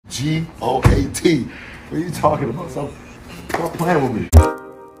G-O-A-T. What are you talking about? Stop playing with me.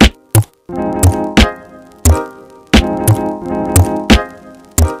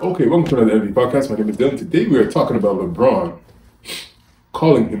 Okay, welcome to another MV podcast. My name is Dylan. Today we are talking about LeBron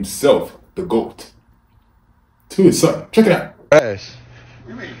calling himself the GOAT to his son. Check it out. Trash.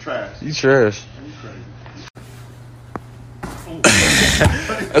 You mean trash? You trash. You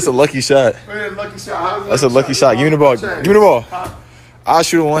crazy. That's a lucky shot. Man, lucky shot. That's a lucky shot. Give me the ball. Give me the ball. I'll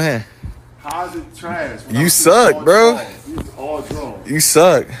shoot it with one hand. How's it trash? You suck, bro. You all drunk. You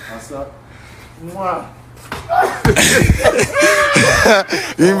suck. I suck. Wow.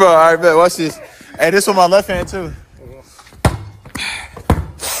 You bro, all right, bet. Watch this. Hey, this with my left hand too.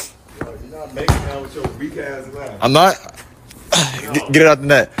 You're not making out with your weak ass laugh. I'm not. Get it out the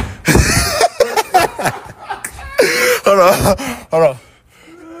net. Hold on.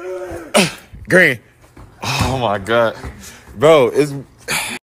 Green. Oh my god, bro, it's.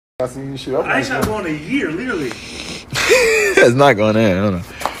 I seen you shoot. I ain't shot going a year, literally. It's not going in. I don't know.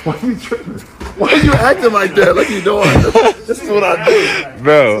 Why are you tripping? Why are you acting like that? Like you doing? This is what I do,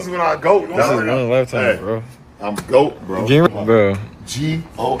 Bro. This is when I go. This is one lifetime, Hey, bro. I'm GOAT, bro. Bro.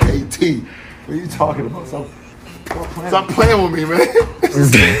 G-O-A-T. What are you talking about? Stop playing with me, man. This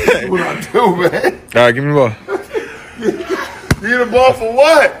is what I do, man. All right, give me the ball. You need a ball for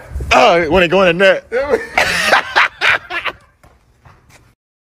what? Oh, when it go in the net.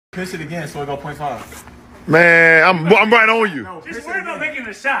 Pitch it again, so it go 0.5. Man, I'm right on you. Just worry about making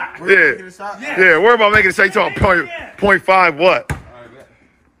a shot. Yeah, yeah. Worry about making a shot. You talking point five what?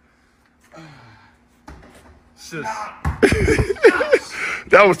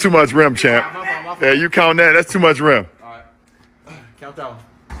 That was too much rim, champ. Yeah, you count that. That's too much rim. All right. Count that one.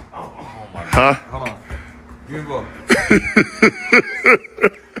 Oh my God. Huh? Hold on. Give me the ball.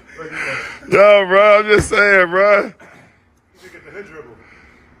 Yo, bro, I'm just saying, bro. You should get the hood dribble.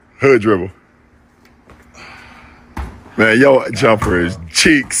 Hood dribble. Man, yo jumper is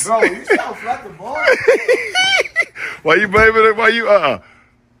cheeks. Bro, you sound flat the ball. Why you blaming it? Why you There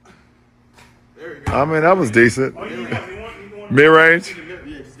you go. I mean, that was decent. Oh, you want Mid-range? Yeah,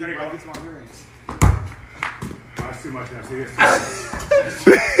 just get it. Get to my mid-range. That's too much now. See,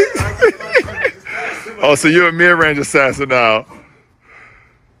 Oh, so you're a mid-range assassin now.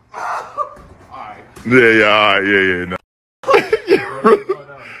 Alright. Yeah, all right, no.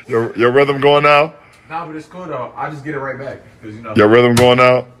 Your rhythm going now? Nah, but it's cool though. I just get it right back. Cause you know. Your rhythm going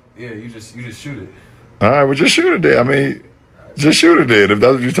out? Yeah, you just shoot it. All right, well, just shoot it there. I mean, just shoot it there if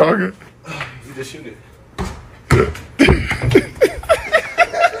that's what you're talking. You just shoot it.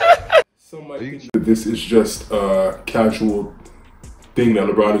 Some might think that this is just a casual thing that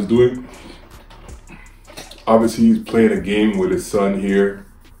LeBron is doing. Obviously, he's playing a game with his son here.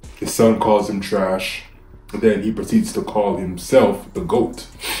 His son calls him trash. And then he proceeds to call himself the GOAT.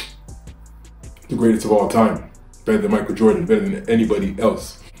 The greatest of all time. Better than Michael Jordan, better than anybody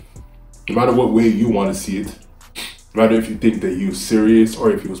else. No matter what way you want to see it, no matter if you think that he was serious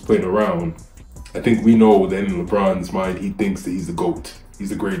or if he was playing around, I think we know that in LeBron's mind, he thinks that he's the GOAT. He's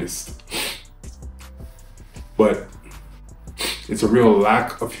the greatest. But it's a real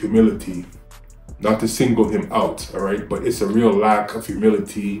lack of humility, not to single him out, all right? But it's a real lack of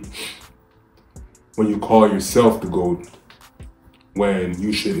humility when you call yourself the GOAT, when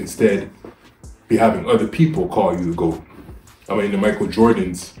you should instead be having other people call you the GOAT. I mean, in Michael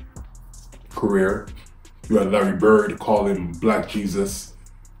Jordan's career, you had Larry Bird call him Black Jesus.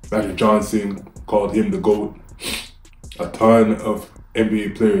 Magic Johnson called him the GOAT. A ton of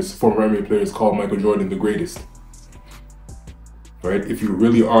NBA players, former NBA players, called Michael Jordan the greatest. Right? If you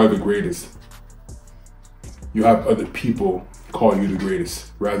really are the greatest, you have other people call you the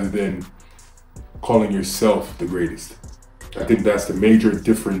greatest rather than calling yourself the greatest. I think that's the major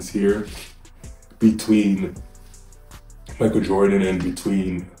difference here between Michael Jordan and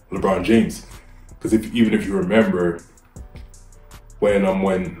between LeBron James. Because even if you remember when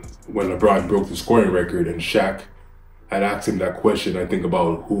LeBron broke the scoring record and Shaq had asked him that question, I think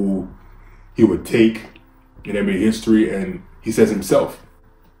about who he would take in NBA history, and he says himself.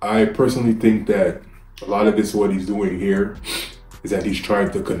 I personally think that a lot of this, what he's doing here, is that he's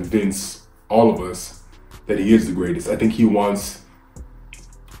trying to convince all of us that he is the greatest. I think he wants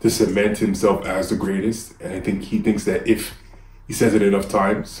to cement himself as the greatest, and I think he thinks that if he says it enough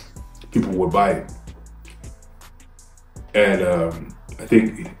times, people would buy it. And I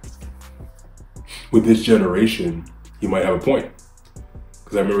think with this generation, he might have a point.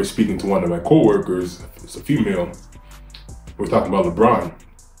 Because I remember speaking to one of my coworkers, it's a female, we were talking about LeBron,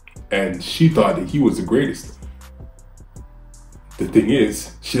 and she thought that he was the greatest. The thing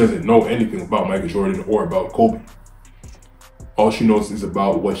is, she doesn't know anything about Michael Jordan or about Kobe. All she knows is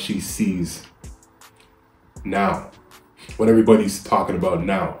about what she sees now, what everybody's talking about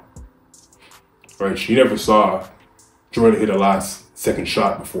now, right? She never saw Jordan hit a last second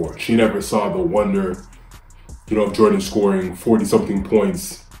shot before. She never saw the wonder, you know, of Jordan scoring 40-something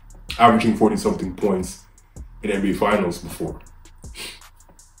points, averaging 40-something points in NBA Finals before.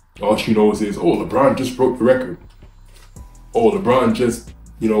 All she knows is, oh, LeBron just broke the record. Oh, LeBron just,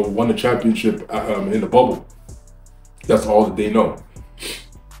 you know, won the championship in the bubble. That's all that they know,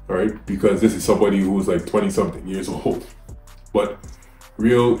 all right? Because this is somebody who's like 20-something years old. But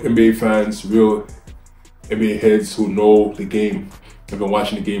real NBA fans, real NBA heads who know the game, have been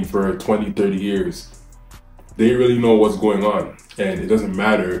watching the game for 20, 30 years, they really know what's going on. And it doesn't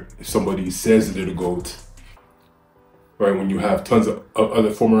matter if somebody says they're the GOAT, right? When you have tons of other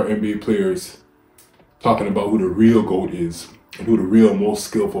former NBA players talking about who the real GOAT is and who the real most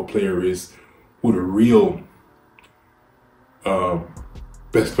skillful player is, who the real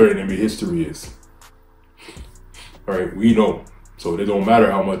best player in NBA history is. All right, we know. So it don't matter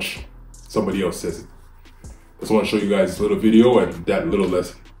how much somebody else says it. Just want to show you guys this little video and that little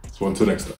lesson. So until next time.